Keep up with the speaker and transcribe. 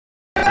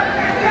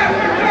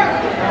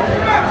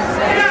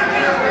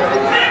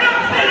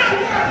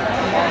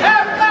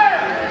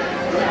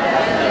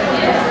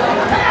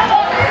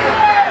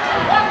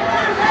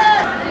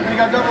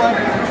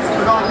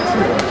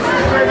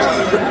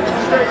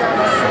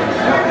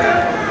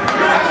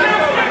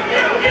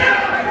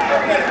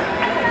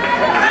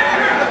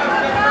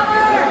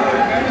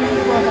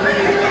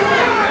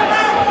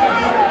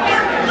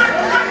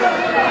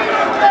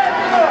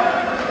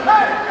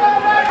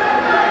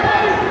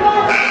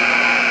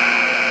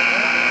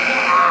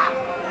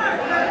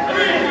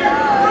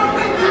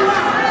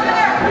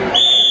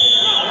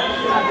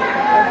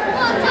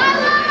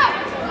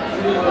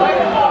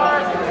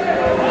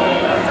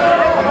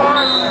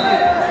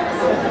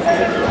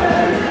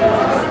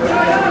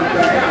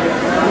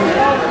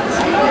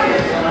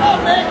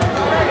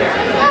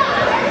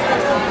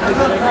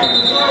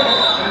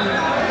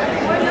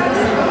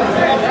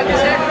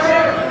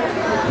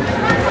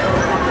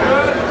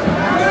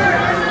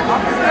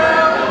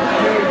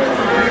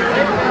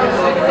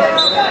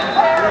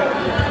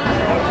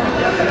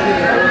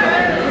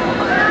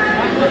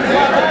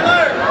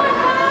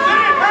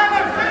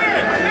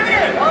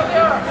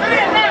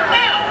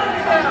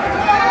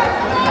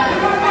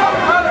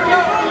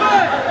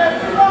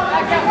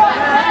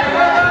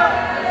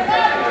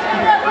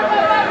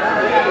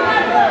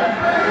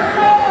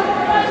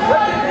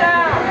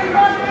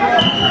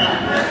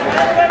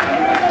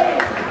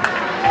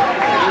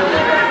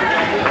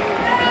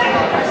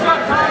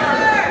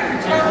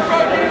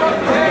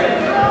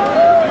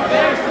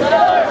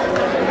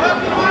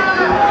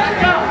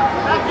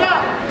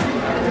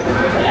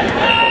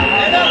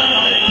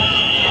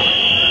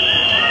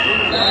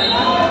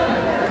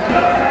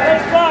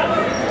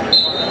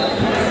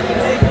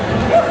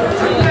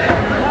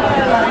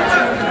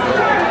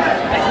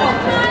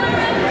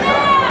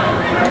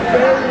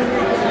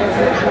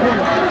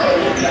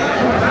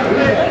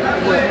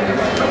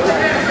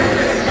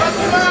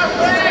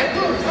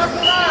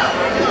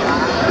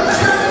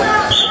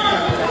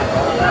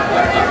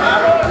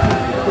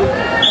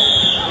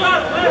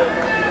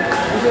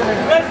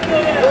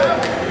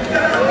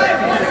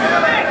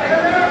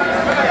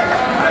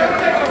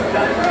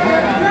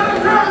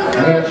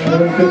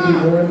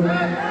51.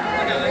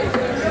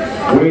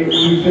 Weight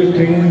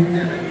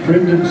E15.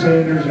 Brendan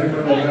Sanders,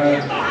 Amarillo.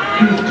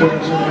 Keith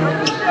Johnson,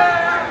 Alice.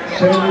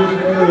 Sanders,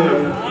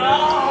 Amarillo.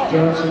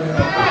 Johnson,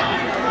 Alice.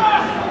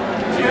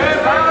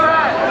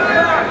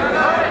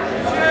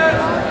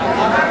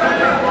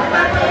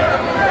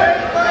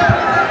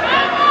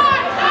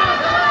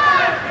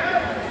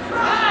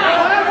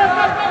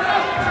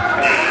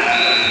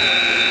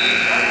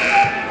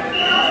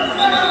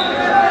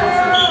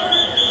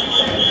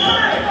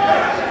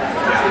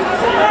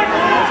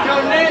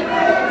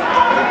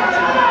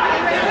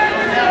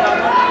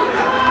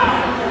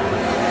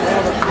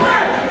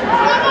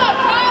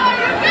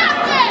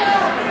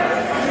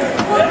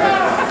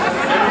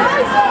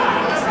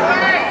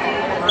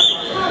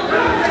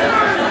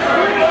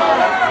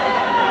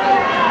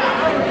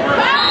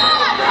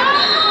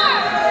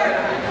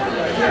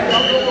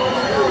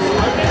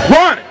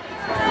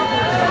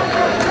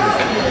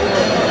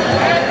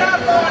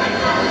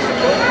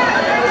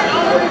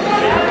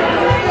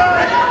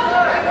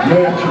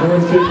 Match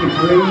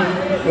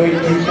 153, weight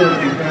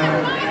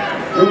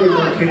 275. Willie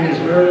Martinez,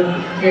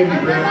 Vernon, Andy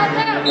Brown,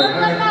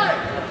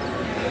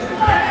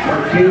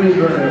 Martinez,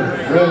 Vernon,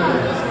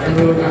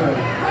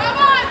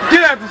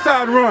 Get out the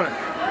side running.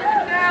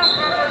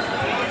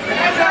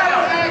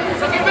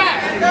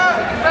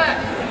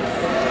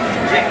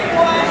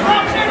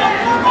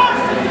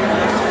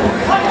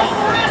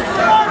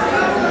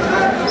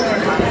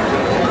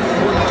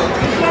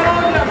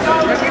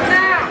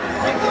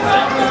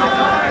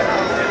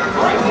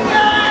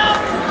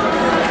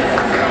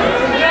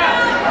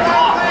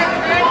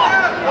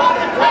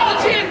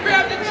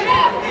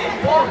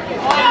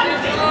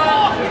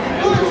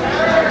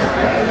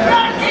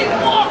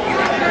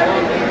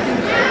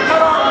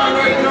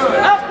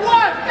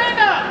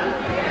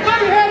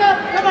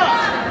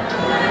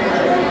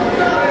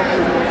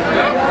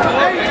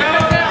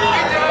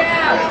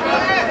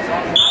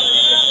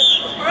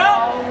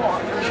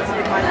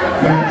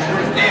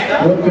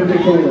 Match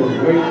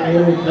 154, weight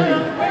 103.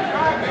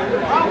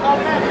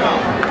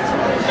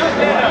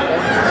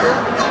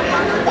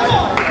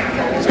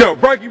 Let's go,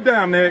 break him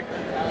down, Nick.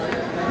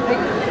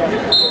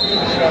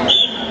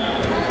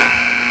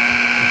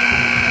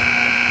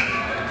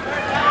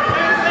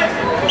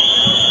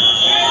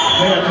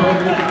 Match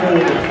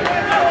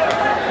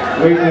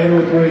 154, weight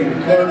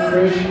 103. Clark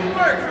Frisch,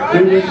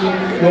 Goodness,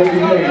 Kobe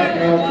Kate,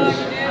 Alphas.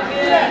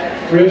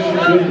 Frisch,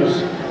 Goodness,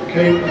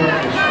 Kate,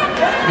 Alphas.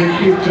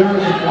 Keith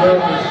Johnson,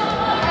 Alphas.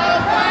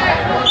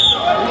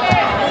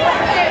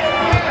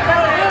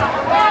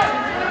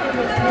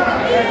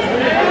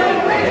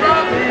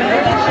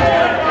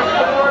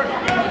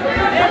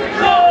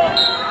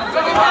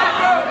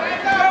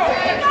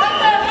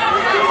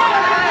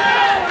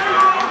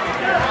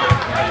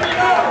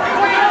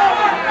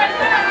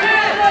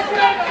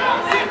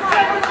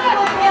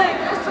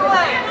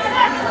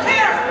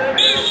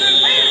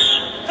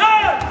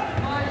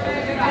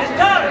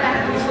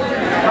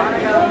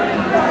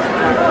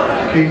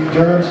 Keith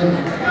Johnson,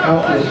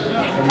 Alphas,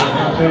 from the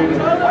table.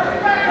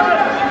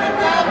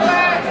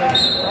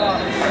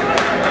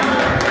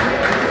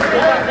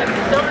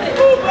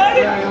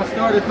 Yeah, y'all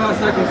started 5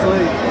 seconds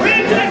late. We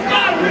just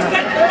got it. We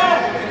set the ball.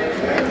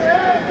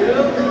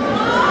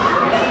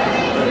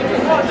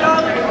 Come on,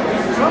 Charlie.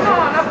 Come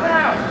on, up and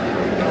out.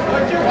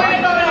 Put your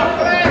weight on it,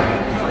 Fred.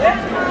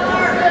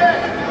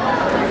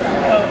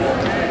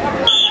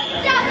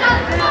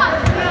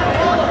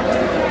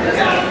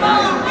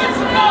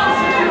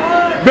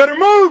 Better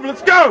move,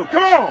 let's go,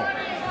 come on.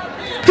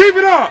 Keep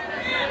it up.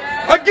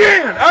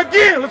 Again,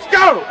 let's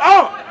go,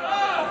 up.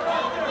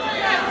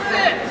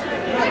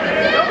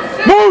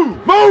 Move.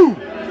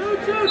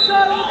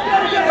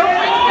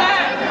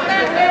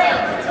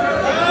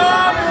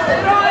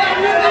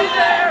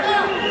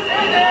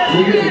 We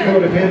get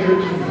Dakota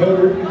Hendricks from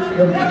Hobart, come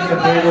to the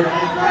table.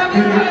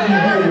 Hendricks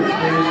and Hobart,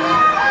 please.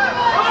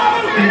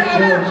 Keith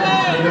Johnson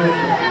from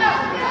Milton.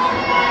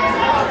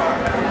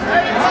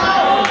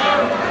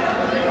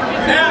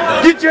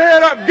 Get your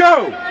head up,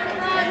 go.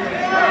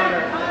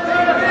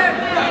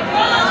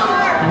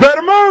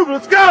 Better move,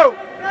 let's go.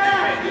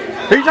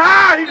 He's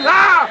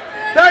high.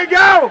 There you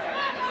go.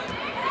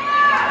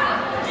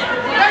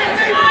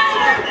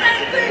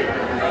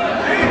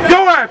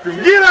 Go after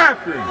him, get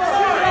after him.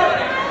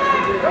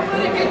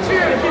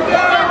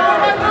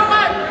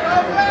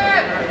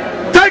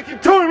 Take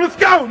it to him, let's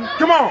go.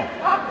 Come on.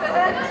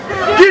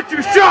 Get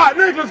your shot,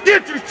 Nicholas,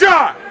 get your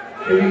shot.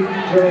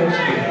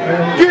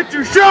 Get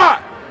your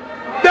shot.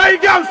 There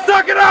you go,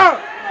 suck it up.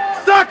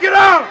 Suck it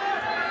up.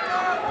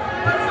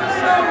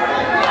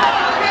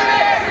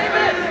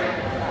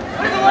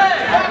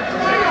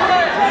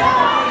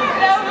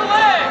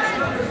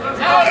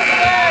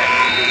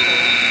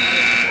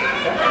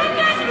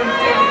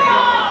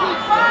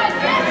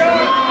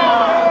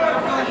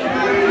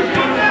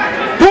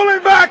 Pull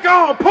him back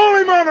on. Pull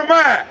him on the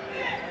mat.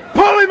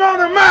 Pull him on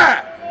the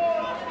mat.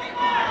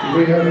 Do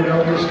we have an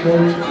Elvis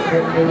coach to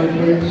help Billy,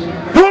 please?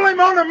 Pull him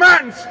on the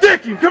mat and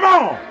stick him. Come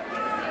on.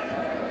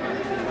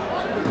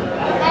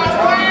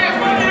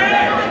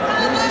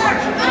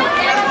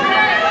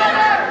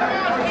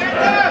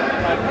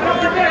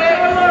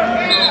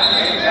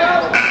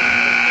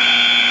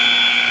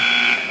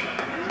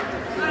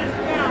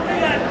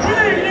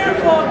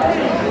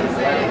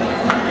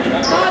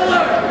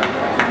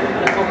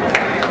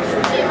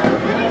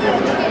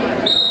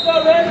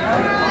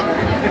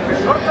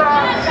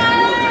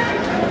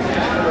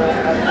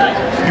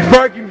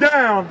 break him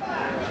down.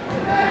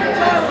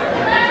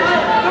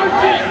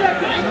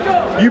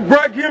 You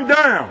break him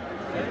down.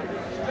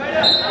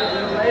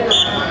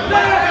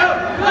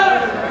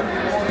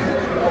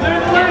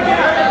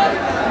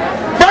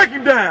 Break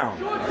him down.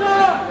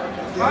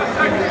 5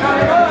 seconds,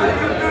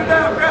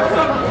 Tyler. Grab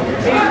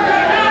something.